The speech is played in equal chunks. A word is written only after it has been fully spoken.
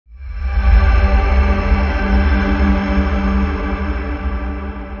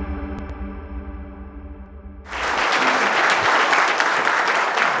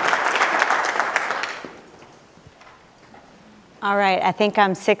right, I think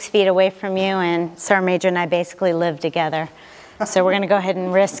I'm 6 feet away from you, and Sergeant Major and I basically live together. So we're going to go ahead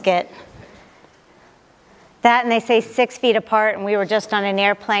and risk it. That, and they say 6 feet apart, and we were just on an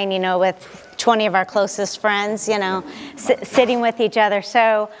airplane, you know, with 20 of our closest friends, you know, sitting with each other.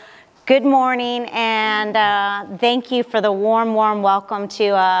 So good morning, and thank you for the warm welcome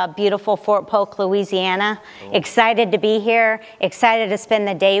to beautiful Fort Polk, Louisiana. Excited to be here, excited to spend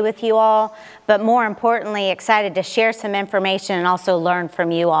the day with you all, but more importantly, excited to share some information and also learn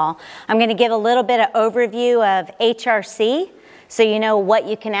from you all. I'm going to give a little bit of overview of HRC, so you know what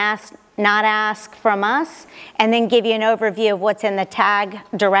you can ask, not ask from us, and then give you an overview of what's in the TAG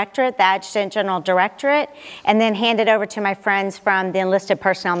Directorate, the Adjutant General Directorate, and then hand it over to my friends from the Enlisted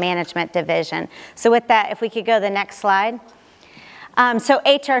Personnel Management Division. So with that, if we could go to the next slide. So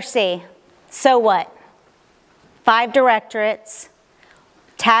HRC, so what? 5 directorates.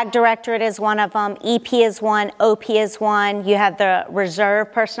 TAG Directorate is one of them, EP is one, OP is one. You have the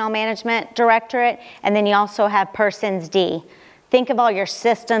Reserve Personnel Management Directorate, and then you also have Persons D. Think of all your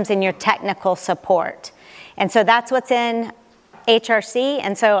systems and your technical support. And so that's what's in HRC.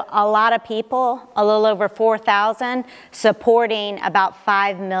 And so a lot of people, a little over 4,000, supporting about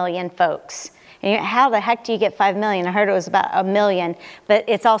 5 million folks. And how the heck do you get 5 million? I heard it was about 1 million, but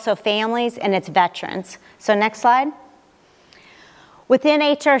it's also families and it's veterans. So next slide. Within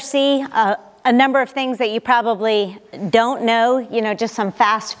HRC, a number of things that you probably don't know, you know, just some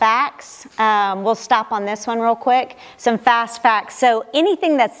fast facts. We'll stop on this one real quick. Some fast facts. So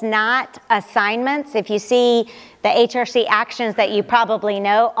anything that's not assignments, if you see the HRC actions that you probably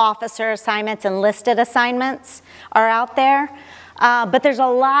know, officer assignments, enlisted assignments are out there. But there's a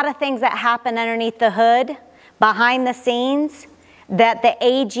lot of things that happen underneath the hood, behind the scenes, that the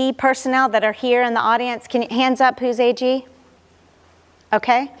AG personnel that are here in the audience, can you, hands up, who's AG?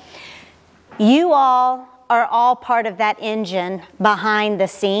 Okay. You all are all part of that engine behind the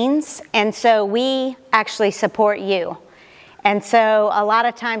scenes, and so we actually support you. And so a lot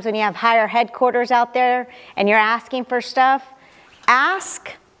of times when you have higher headquarters out there and you're asking for stuff,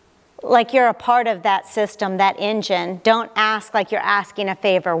 ask like you're a part of that system, that engine. Don't ask like you're asking a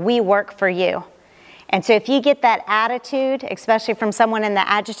favor. We work for you. And so if you get that attitude, especially from someone in the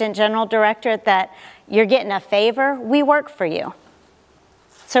Adjutant General Directorate, that you're getting a favor, we work for you.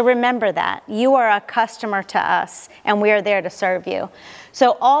 So remember that. You are a customer to us, and we are there to serve you.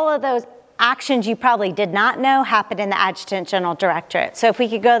 So all of those actions you probably did not know happened in the Adjutant General Directorate. So if we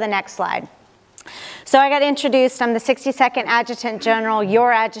could go to the next slide. So I got introduced. I'm the 62nd Adjutant General,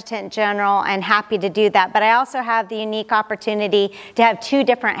 your Adjutant General, and happy to do that. But I also have the unique opportunity to have 2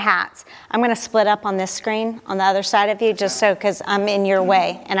 different hats. I'm going to split up on this screen on the other side of you, just so, because I'm in your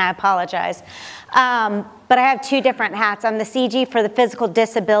way, and I apologize. But I have 2 different hats. I'm the CG for the Physical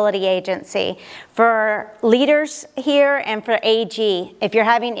Disability Agency. For leaders here and for AG, if you're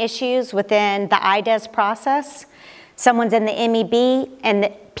having issues within the IDES process, someone's in the MEB and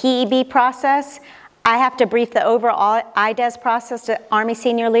the PEB process, I have to brief the overall IDES process to Army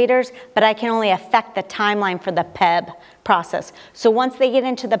senior leaders, but I can only affect the timeline for the PEB process. So once they get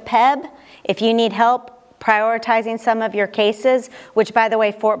into the PEB, if you need help prioritizing some of your cases, which by the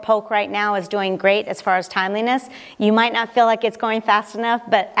way, Fort Polk right now is doing great as far as timeliness. You might not feel like it's going fast enough,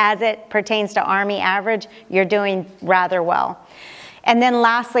 but as it pertains to Army average, you're doing rather well. And then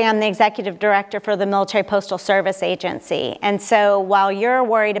lastly, I'm the Executive Director for the Military Postal Service Agency. And so while you're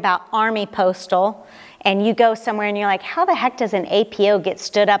worried about Army Postal, and you go somewhere and you're like, how the heck does an APO get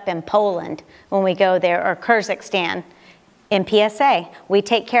stood up in Poland when we go there, or Kyrgyzstan? In PSA, we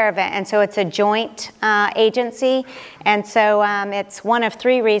take care of it, and so it's a joint agency, and so it's one of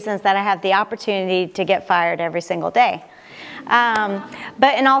 3 reasons that I have the opportunity to get fired every single day.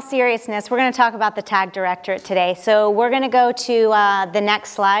 But in all seriousness, we're going to talk about the TAG Directorate today. So we're going to go to the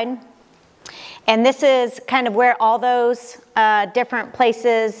next slide, and this is kind of where all those different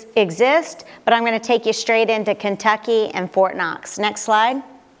places exist, but I'm going to take you straight into Kentucky and Fort Knox. Next slide.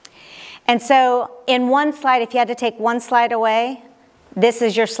 And so in one slide, if you had to take one slide away, this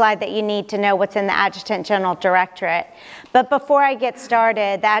is your slide that you need to know what's in the Adjutant General Directorate. But before I get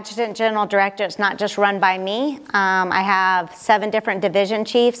started, the Adjutant General Directorate is not just run by me. I have 7 different division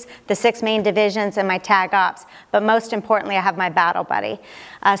chiefs, the 6 main divisions, and my TAG Ops. But most importantly, I have my battle buddy,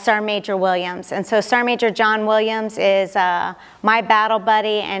 Sergeant Major Williams. And so Sergeant Major John Williams is my battle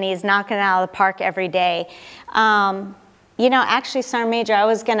buddy, and he's knocking it out of the park every day. You know, actually, Sergeant Major, I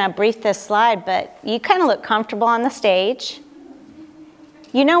was going to brief this slide, but you kind of look comfortable on the stage.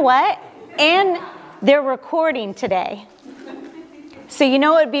 You know what? And they're recording today. So you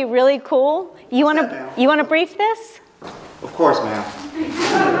know what would be really cool? You want to brief this? Of course, ma'am.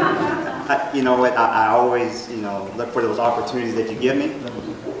 You know what, I always, you know, look for those opportunities that you give me.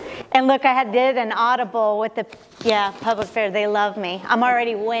 And look, I did an audible with the, public fair. They love me. I'm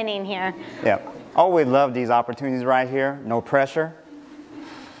already winning here. Yeah, always love these opportunities right here. No pressure.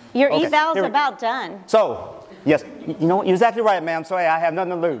 Your eval's about done. So, yes, you know, you're exactly right, ma'am. So, hey, I have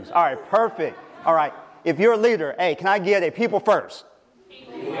nothing to lose. All right, perfect. All right, if you're a leader, hey, can I get a people first?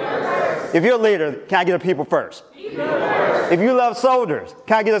 People first. If you're a leader, can I get a people first? People first. If you love soldiers,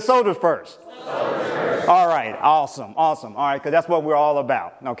 can I get a soldiers first? Soldiers first. All right, awesome, awesome. All right, because that's what we're all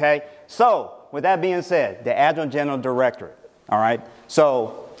about, okay? So, with that being said, the Adjutant General Directorate, all right?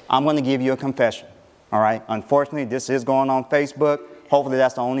 So, I'm going to give you a confession, all right? Unfortunately, this is going on Facebook. Hopefully,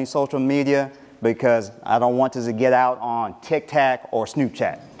 that's the only social media because I don't want this to get out on TikTok or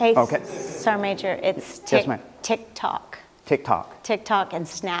Snapchat. Hey, okay? Sergeant Major, it's TikTok. TikTok. TikTok and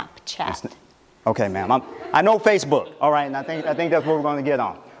Snapchat. Okay, ma'am. I know Facebook, all right, and I think that's what we're going to get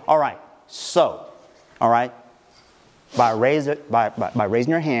on. All right, so, all right, by raising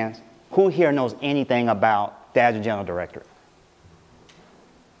your hands, who here knows anything about the Adjutant General Directorate?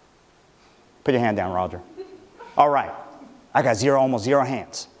 Put your hand down, Roger. All right, I got almost zero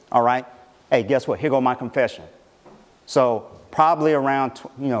hands, all right? Hey, guess what? Here goes my confession. So probably around,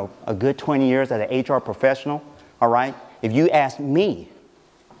 a good 20 years as an HR professional, all right? If you ask me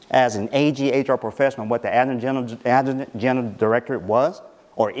as an AG HR professional what the Adjutant General Directorate was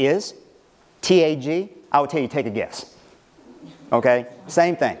or is, TAG, I would tell you take a guess. Okay?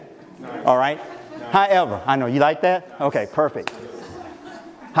 Same thing. All right? However, I know you like that? Okay, perfect.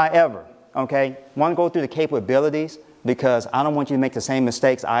 However, okay, want to go through the capabilities because I don't want you to make the same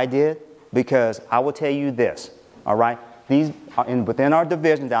mistakes I did because I will tell you this, all right? These are within our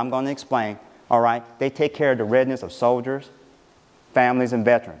division that I'm going to explain, all right, they take care of the readiness of soldiers, families, and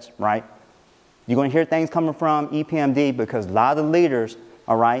veterans, right? You're going to hear things coming from EPMD because a lot of the leaders,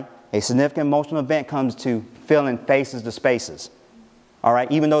 all right, a significant emotional event comes to filling faces to spaces, all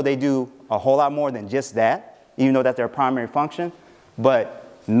right, even though they do a whole lot more than just that, even though that's their primary function, but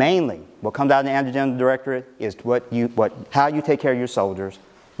mainly what comes out of the Adjutant General Directorate is how you take care of your soldiers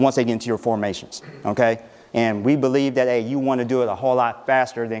once they get into your formations, okay? And we believe that, hey, you want to do it a whole lot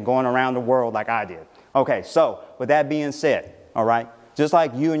faster than going around the world like I did. Okay, so with that being said, all right, just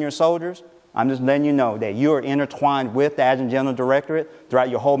like you and your soldiers, I'm just letting you know that you are intertwined with the Adjutant General Directorate throughout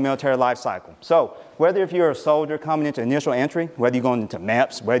your whole military life cycle. So whether if you're a soldier coming into initial entry, whether you're going into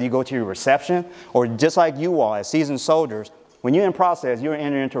MEPS, whether you go to your reception, or just like you all as seasoned soldiers, when you're in process, you're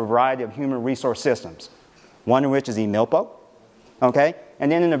entering into a variety of human resource systems, one of which is EMILPO, okay?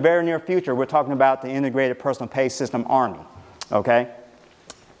 And then in the very near future, we're talking about the Integrated Personal Pay System Army, okay?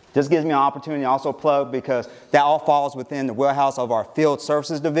 This gives me an opportunity to also plug because that all falls within the wheelhouse of our Field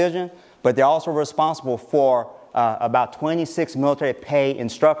Services Division, but they're also responsible for about 26 military pay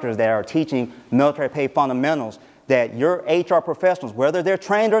instructors that are teaching military pay fundamentals that your HR professionals, whether they're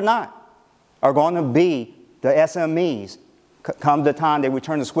trained or not, are going to be the SMEs come the time they we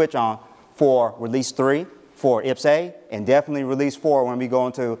turn the switch on for Release 3, for IPSA, and definitely Release 4 when we go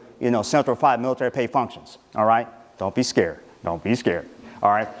into, Central 5 military pay functions, all right? Don't be scared. Don't be scared,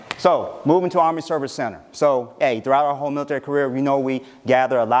 all right? So, moving to Army Service Center. So, hey, throughout our whole military career, we know we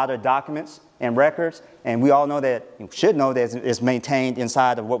gather a lot of documents and records, and we all know that, should know that it's maintained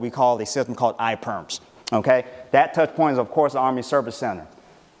inside of what we call a system called IPERMS, okay? That touch point is, of course, the Army Service Center.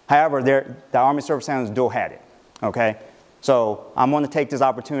 However, the Army Service Center is dual-hatted, okay? So I'm going to take this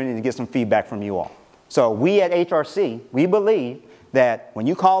opportunity to get some feedback from you all. So we at HRC, we believe that when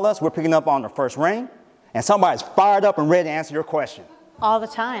you call us, we're picking up on the first ring, and somebody's fired up and ready to answer your question. All the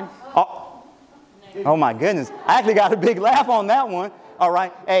time. Oh my goodness. I actually got a big laugh on that one. All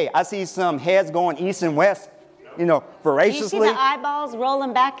right. Hey, I see some heads going east and west, voraciously. Do you see the eyeballs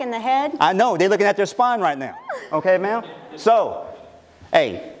rolling back in the head? I know. They're looking at their spine right now. Okay, ma'am? So,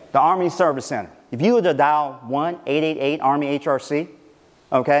 hey, the Army Service Center. If you were to dial 1-888 HRC,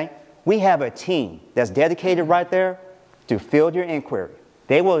 okay, we have a team that's dedicated right there to field your inquiry.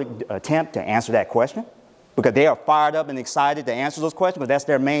 They will attempt to answer that question because they are fired up and excited to answer those questions because that's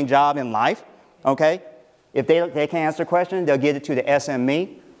their main job in life, okay? If they can't answer a question, they'll get it to the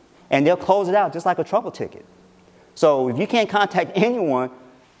SME, and they'll close it out just like a trouble ticket. So if you can't contact anyone,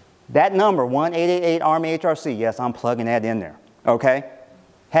 that number, 1-888 Army HRC, yes, I'm plugging that in there, okay?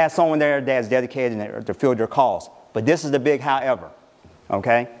 Has someone there that's dedicated to field your calls. But this is the big however,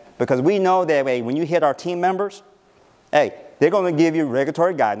 okay? Because we know that, hey, when you hit our team members, hey, they're going to give you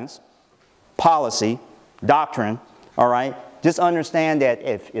regulatory guidance, policy, doctrine, all right? Just understand that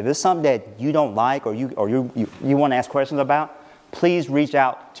if it's something that you don't like or you want to ask questions about, please reach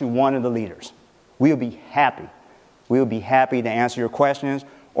out to one of the leaders. We'll be happy. We'll be happy to answer your questions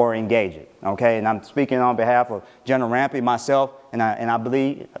or engage it, okay? And I'm speaking on behalf of General Rampy, myself, and I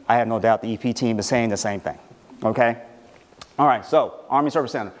believe, I have no doubt the EP team is saying the same thing, okay? All right, so Army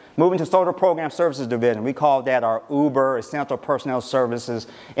Service Center. Moving to Soldier Program Services Division, we call that our Uber Essential Personnel Services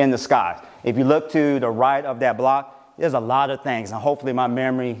in the skies. If you look to the right of that block, there's a lot of things, and hopefully my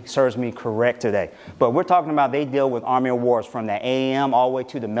memory serves me correct today. But we're talking about they deal with Army awards from the AAM all the way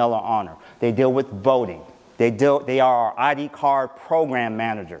to the Medal of Honor. They deal with voting. They are our ID card program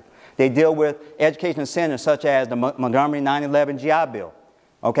manager. They deal with education centers such as the Montgomery 9/11 GI Bill.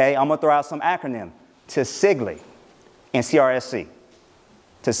 Okay, I'm going to throw out some acronym. TSIGLI and CRSC.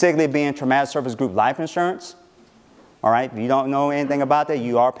 TSIGLI being Traumatic Service Group Life Insurance. All right, if you don't know anything about that,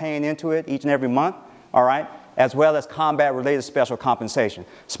 you are paying into it each and every month. All right, as well as combat-related special compensation,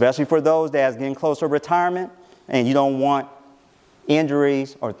 especially for those that's getting close to retirement and you don't want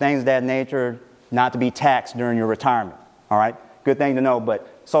injuries or things of that nature not to be taxed during your retirement. All right, good thing to know. But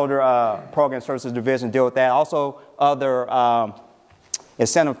Soldier Program Services Division deal with that. Also, other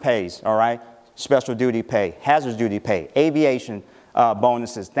incentive pays. All right, special duty pay, hazardous duty pay, aviation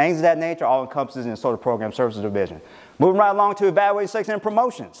bonuses, things of that nature, all encompasses in the Soldier Program Services Division. Moving right along to evaluation, selection, and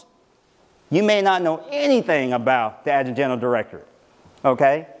promotions. You may not know anything about the Adjutant General Directorate,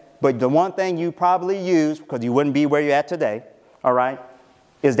 okay? But the one thing you probably use, because you wouldn't be where you're at today, all right,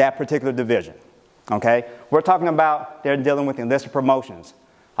 is that particular division, okay? We're talking about they're dealing with enlisted promotions.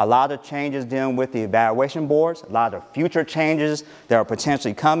 A lot of changes dealing with the evaluation boards, a lot of future changes that are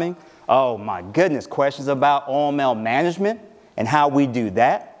potentially coming. Oh my goodness, questions about OML management and how we do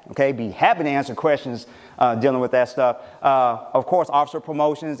that, okay? Be happy to answer questions dealing with that stuff. Of course, officer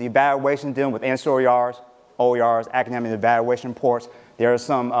promotions, evaluation dealing with NCOERs, OERs, academic evaluation reports. There are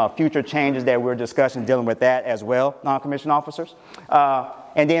some future changes that we're discussing dealing with that as well, non-commissioned officers.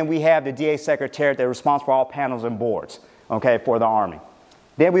 And then we have the DA Secretariat that's responsible for all panels and boards, okay, for the Army.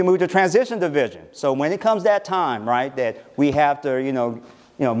 Then we move to transition division. So when it comes that time, right, that we have to,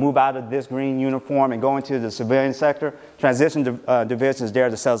 move out of this green uniform and go into the civilian sector, transition division is there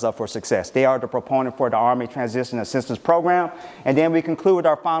to set us up for success. They are the proponent for the Army Transition Assistance Program. And then we conclude with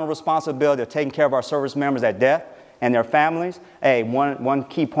our final responsibility of taking care of our service members at death and their families. Hey, one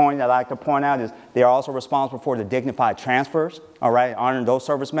key point that I like to point out is they are also responsible for the dignified transfers, all right, honoring those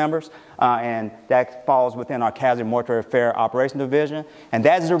service members. And that falls within our Casualty Mortuary Affair Operation Division. And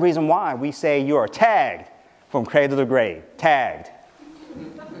that is the reason why we say you are tagged from cradle to grave. Tagged.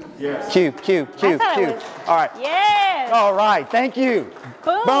 Yes. Q. All right. Yes. All right. Thank you.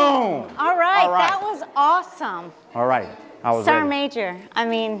 Boom. Boom. All right. That was awesome. All right. I was Sergeant ready. Major. I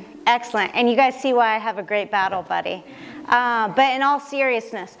mean, excellent. And you guys see why I have a great battle buddy. But in all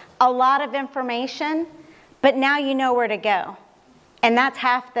seriousness, a lot of information, but now you know where to go. And that's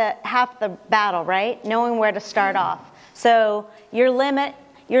half the battle, right? Knowing where to start off. So your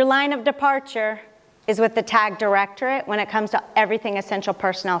line of departure is with the TAG Directorate when it comes to everything essential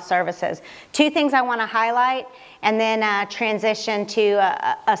personnel services. Two things I want to highlight and then transition to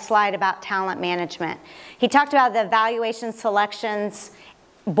a slide about talent management. He talked about the evaluation selections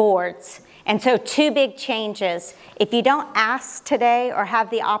boards. And so two big changes. If you don't ask today or have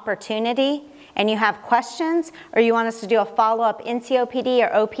the opportunity and you have questions or you want us to do a follow-up NCOPD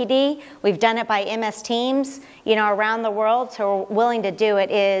or OPD, we've done it by MS Teams, around the world, so we're willing to do it,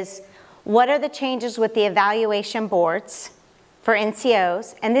 is what are the changes with the evaluation boards for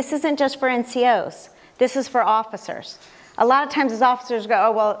NCOs? And this isn't just for NCOs. This is for officers. A lot of times as officers go,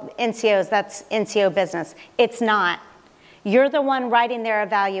 oh, well, NCOs, that's NCO business. It's not. You're the one writing their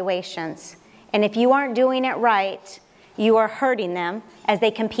evaluations. And if you aren't doing it right, you are hurting them as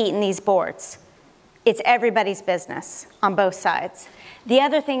they compete in these boards. It's everybody's business on both sides. The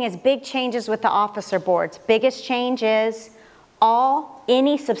other thing is big changes with the officer boards. Biggest change is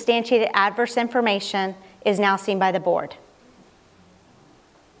any substantiated adverse information is now seen by the board.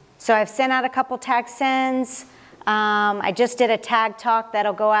 So I've sent out a couple tag sends. I just did a tag talk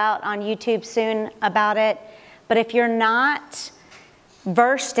that'll go out on YouTube soon about it. But if you're not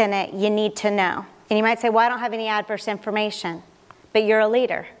versed in it, you need to know. And you might say, well, I don't have any adverse information. But you're a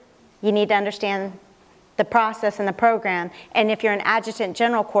leader. You need to understand the process and the program. And if you're an Adjutant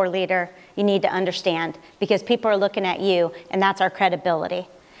General Corps leader, you need to understand because people are looking at you, and that's our credibility.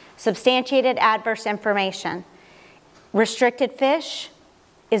 Substantiated adverse information. Restricted fish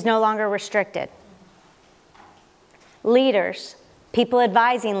is no longer restricted. Leaders, people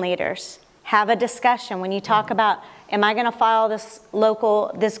advising leaders, have a discussion when you talk about, am I going to file this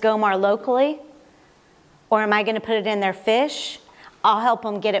GOMAR locally? Or am I going to put it in their fish? I'll help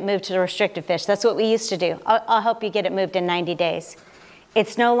them get it moved to the restricted fish. That's what we used to do. I'll help you get it moved in 90 days.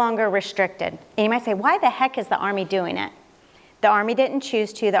 It's no longer restricted. And you might say, why the heck is the Army doing it? The Army didn't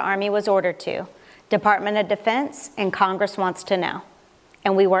choose to, the Army was ordered to. Department of Defense and Congress wants to know.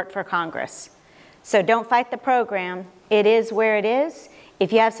 And we work for Congress. So don't fight the program. It is where it is.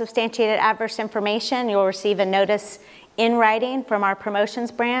 If you have substantiated adverse information, you'll receive a notice in writing from our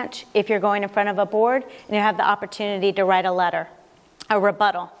promotions branch if you're going in front of a board, and you have the opportunity to write a letter, a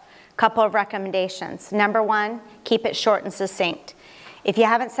rebuttal. Couple of recommendations. Number one, keep it short and succinct. If you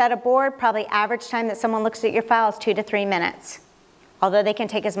haven't set a board, probably average time that someone looks at your file is 2 to 3 minutes. Although they can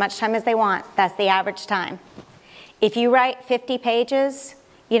take as much time as they want, that's the average time. If you write 50 pages,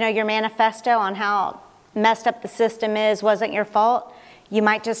 your manifesto on how messed up the system is, wasn't your fault, you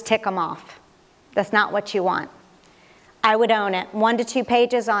might just tick them off. That's not what you want. I would own it. 1 to 2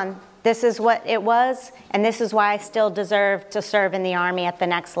 pages on this is what it was, and this is why I still deserve to serve in the Army at the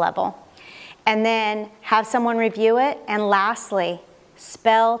next level. And then have someone review it. And lastly,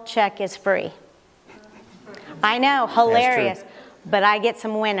 spell check is free. I know, hilarious, but I get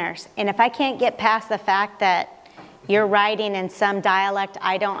some winners. And if I can't get past the fact that you're writing in some dialect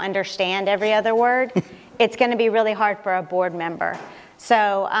I don't understand every other word, it's going to be really hard for a board member.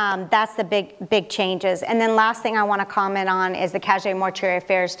 So that's the big changes. And then last thing I want to comment on is the Casualty Mortuary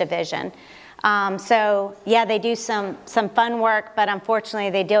Affairs Division. So yeah, they do some fun work, but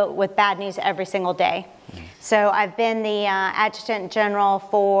unfortunately they deal with bad news every single day. So I've been the Adjutant General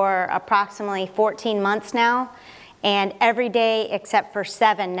for approximately 14 months now, and every day except for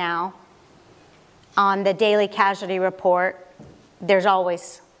 7 now on the daily casualty report, there's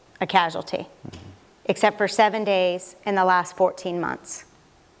always a casualty. Except for 7 days in the last 14 months.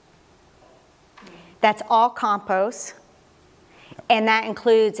 That's all compos, and that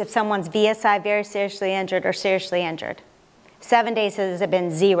includes if someone's VSI, very seriously injured, or seriously injured. 7 days has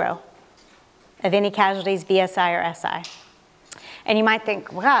been 0 of any casualties, VSI or SI. And you might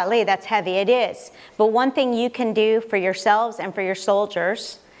think, wow, Lee, that's heavy. It is. But one thing you can do for yourselves and for your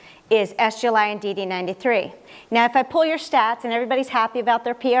soldiers is SGLI and DD93. Now, if I pull your stats and everybody's happy about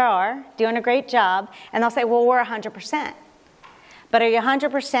their PRR, doing a great job, and they'll say, well, we're 100%. But are you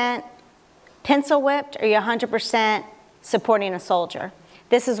 100% pencil whipped, or are you 100% supporting a soldier?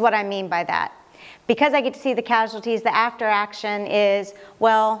 This is what I mean by that. Because I get to see the casualties, the after action is,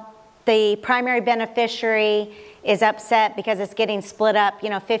 well, the primary beneficiary is upset because it's getting split up,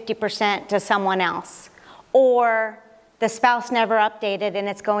 50% to someone else. Or the spouse never updated and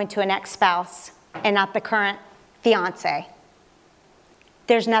it's going to an ex-spouse and not the current fiance.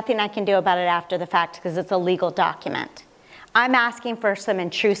 There's nothing I can do about it after the fact because it's a legal document. I'm asking for some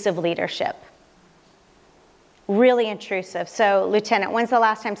intrusive leadership. Really intrusive. So, Lieutenant, when's the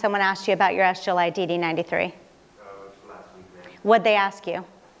last time someone asked you about your SGLI DD93? Last week, ma'am. What'd they ask you?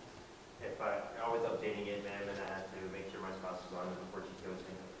 If I was updating it, ma'am, and I had to make sure my spouse was on it before she goes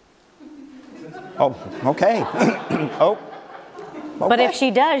in. Oh, okay. Oh. Okay. But if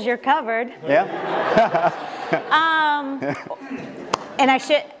she does, you're covered. Yeah. And I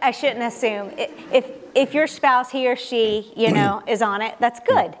shouldn't assume. If your spouse, he or she, is on it, that's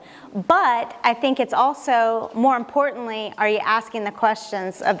good. But I think it's also, more importantly, are you asking the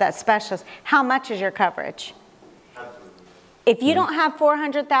questions of that specialist? How much is your coverage? Absolutely. If you don't have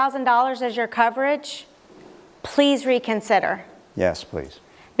 $400,000 as your coverage, please reconsider. Yes, please.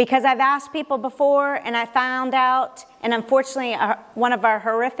 Because I've asked people before, and I found out, and unfortunately, one of our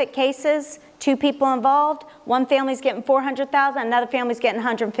horrific cases, 2 people involved, one family's getting $400,000, another family's getting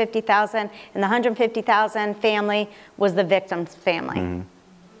 $150,000, and the $150,000 family was the victim's family. Mm-hmm.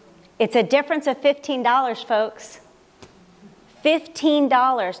 It's a difference of $15, folks.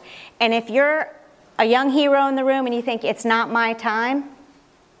 $15. And if you're a young hero in the room and you think it's not my time,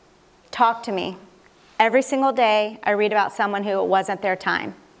 talk to me. Every single day, I read about someone who it wasn't their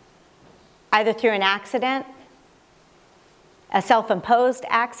time. Either through an accident, a self-imposed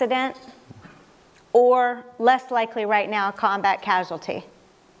accident, or less likely right now, a combat casualty.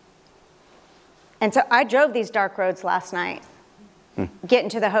 And so I drove these dark roads last night, getting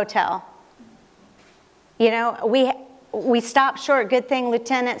to the hotel. We stopped short. Good thing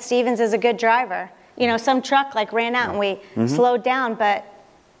Lieutenant Stevens is a good driver. Some truck ran out and we slowed down, but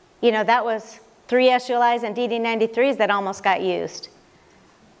that was 3 SULIs and DD93s that almost got used.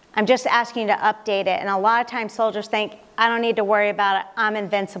 I'm just asking you to update it. And a lot of times soldiers think, I don't need to worry about it. I'm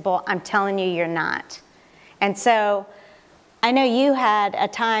invincible. I'm telling you, you're not. And so I know you had a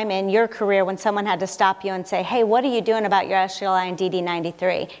time in your career when someone had to stop you and say, hey, what are you doing about your SGLI and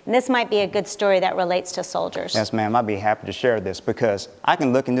DD93? And this might be a good story that relates to soldiers. Yes, ma'am. I'd be happy to share this because I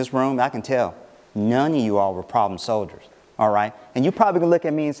can look in this room, I can tell none of you all were problem soldiers, all right? And you probably can look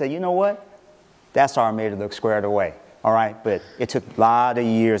at me and say, you know what? That's how I made it look squared away, all right? But it took a lot of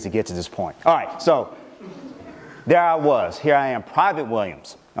years to get to this point. All right, so there I was. Here I am, Private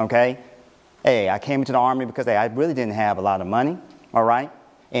Williams, okay? Hey, I came into the Army because, hey, I really didn't have a lot of money, all right?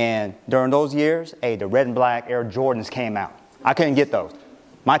 And during those years, hey, the red and black Air Jordans came out. I couldn't get those.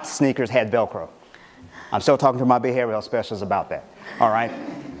 My sneakers had Velcro. I'm still talking to my behavioral specialist about that, all right?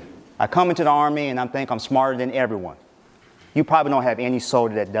 I come into the Army and I think I'm smarter than everyone. You probably don't have any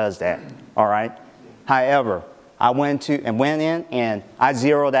soldier that does that, all right? However, I went in and I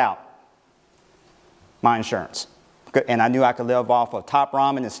zeroed out my insurance. And I knew I could live off of Top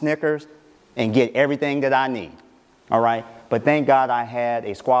Ramen and Snickers and get everything that I need, all right? But thank God I had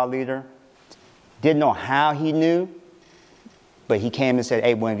a squad leader. Didn't know how he knew, but he came and said,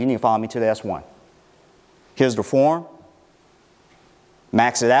 hey, William, you need to follow me to the S1. Here's the form.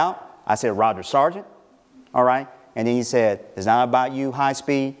 Max it out. I said, Roger, Sergeant, all right? And then he said, it's not about you, high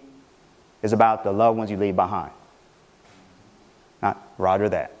speed. It's about the loved ones you leave behind. Roger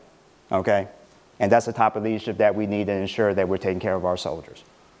that, okay? And that's the type of leadership that we need to ensure that we're taking care of our soldiers.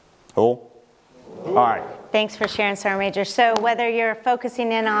 Cool? All right. Thanks for sharing, Sergeant Major. So whether you're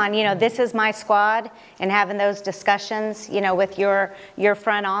focusing in on, this is my squad and having those discussions, with your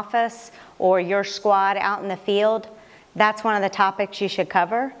front office or your squad out in the field, that's one of the topics you should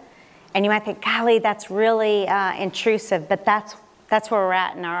cover. And you might think, golly, that's really intrusive, but that's where we're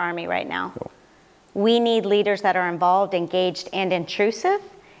at in our Army right now. Cool. We need leaders that are involved, engaged, and intrusive.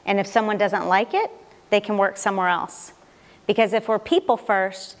 And if someone doesn't like it, they can work somewhere else. Because if we're people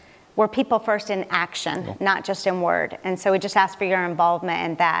first in action, not just in word. And so we just ask for your involvement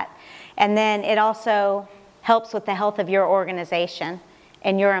in that. And then it also helps with the health of your organization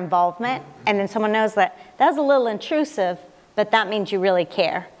and your involvement. And then someone knows that was a little intrusive, but that means you really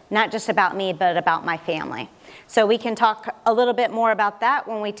care. Not just about me, but about my family. So we can talk a little bit more about that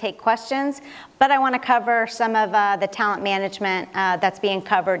when we take questions. But I want to cover some of the talent management that's being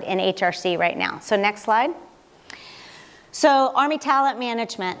covered in HRC right now. So next slide. So Army talent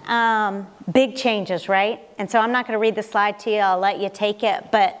management, big changes, right? And so I'm not going to read the slide to you. I'll let you take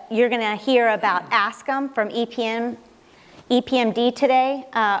it. But you're going to hear about ASCM from EPMD today.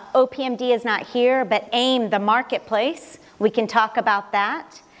 OPMD is not here, but AIM, the marketplace, we can talk about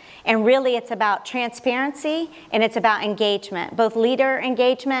that. And really it's about transparency and it's about engagement, both leader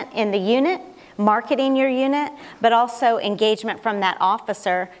engagement in the unit, marketing your unit, but also engagement from that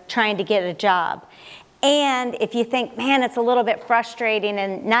officer trying to get a job. And if you think, man, it's a little bit frustrating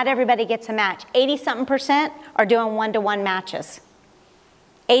and not everybody gets a match, 80-something% are doing one-to-one matches.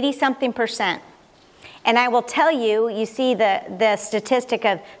 80-something%. And I will tell you, you see the statistic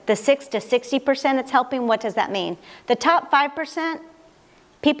of the 6 to 60% it's helping. What does that mean? The top 5%,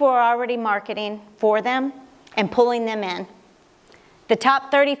 people are already marketing for them and pulling them in. The top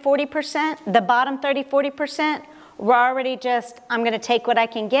 30, 40%, the bottom 30, 40%, we're already just, I'm going to take what I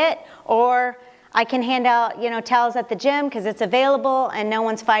can get, or I can hand out, towels at the gym because it's available and no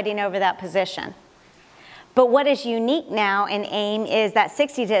one's fighting over that position. But what is unique now in AIM is that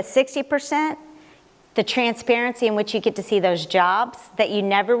 60 to 60%, the transparency in which you get to see those jobs that you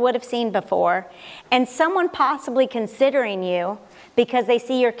never would have seen before, and someone possibly considering you because they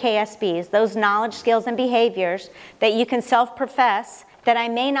see your KSBs, those knowledge, skills, and behaviors that you can self-profess that I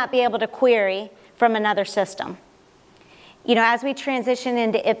may not be able to query from another system. As we transition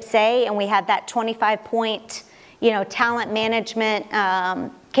into IPSA and we have that 25-point, talent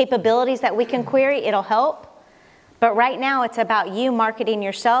management capabilities that we can query, it'll help. But right now it's about you marketing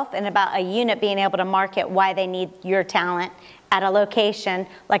yourself and about a unit being able to market why they need your talent at a location,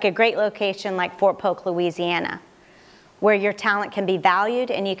 like a great location like Fort Polk, Louisiana, where your talent can be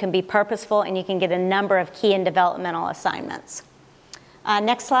valued and you can be purposeful and you can get a number of key and developmental assignments.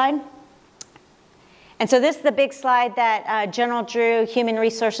 Next slide. And so this is the big slide that General Drew, Human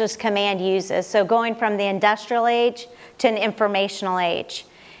Resources Command, uses. So going from the industrial age to an informational age.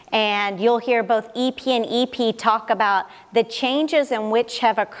 And you'll hear both EP and EP talk about the changes in which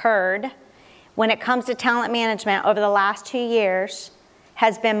have occurred when it comes to talent management over the last 2 years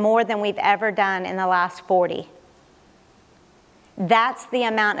has been more than we've ever done in the last 40. That's the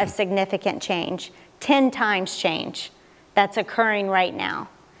amount of significant change, 10 times change that's occurring right now.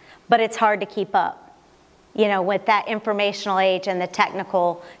 But it's hard to keep up, with that informational age and the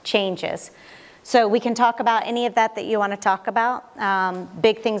technical changes. So we can talk about any of that you want to talk about,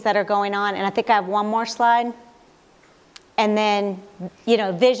 big things that are going on. And I think I have one more slide. And then,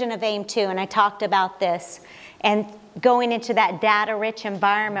 vision of AIM 2, and I talked about this. And going into that data-rich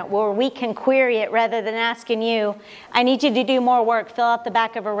environment where we can query it rather than asking you, I need you to do more work, fill out the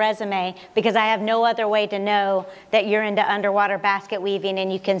back of a resume, because I have no other way to know that you're into underwater basket weaving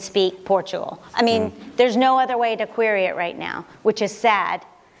and you can speak Portugal. I mean, there's no other way to query it right now, which is sad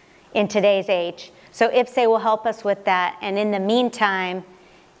in today's age. So IPSE will help us with that. And in the meantime,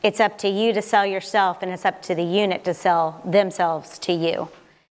 it's up to you to sell yourself, and it's up to the unit to sell themselves to you.